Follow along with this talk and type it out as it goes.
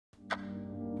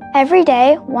Every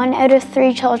day, 1 out of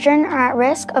 3 children are at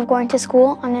risk of going to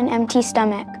school on an empty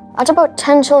stomach. That's about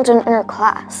 10 children in our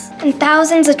class. And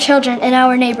thousands of children in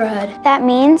our neighborhood. That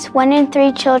means 1 in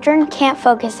 3 children can't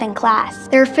focus in class.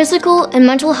 Their physical and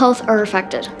mental health are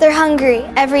affected. They're hungry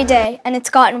every day, and it's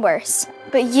gotten worse.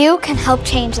 But you can help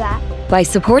change that. By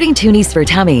supporting Toonies for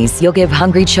Tummies, you'll give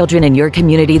hungry children in your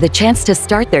community the chance to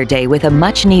start their day with a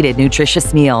much-needed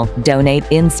nutritious meal. Donate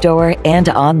in-store and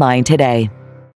online today.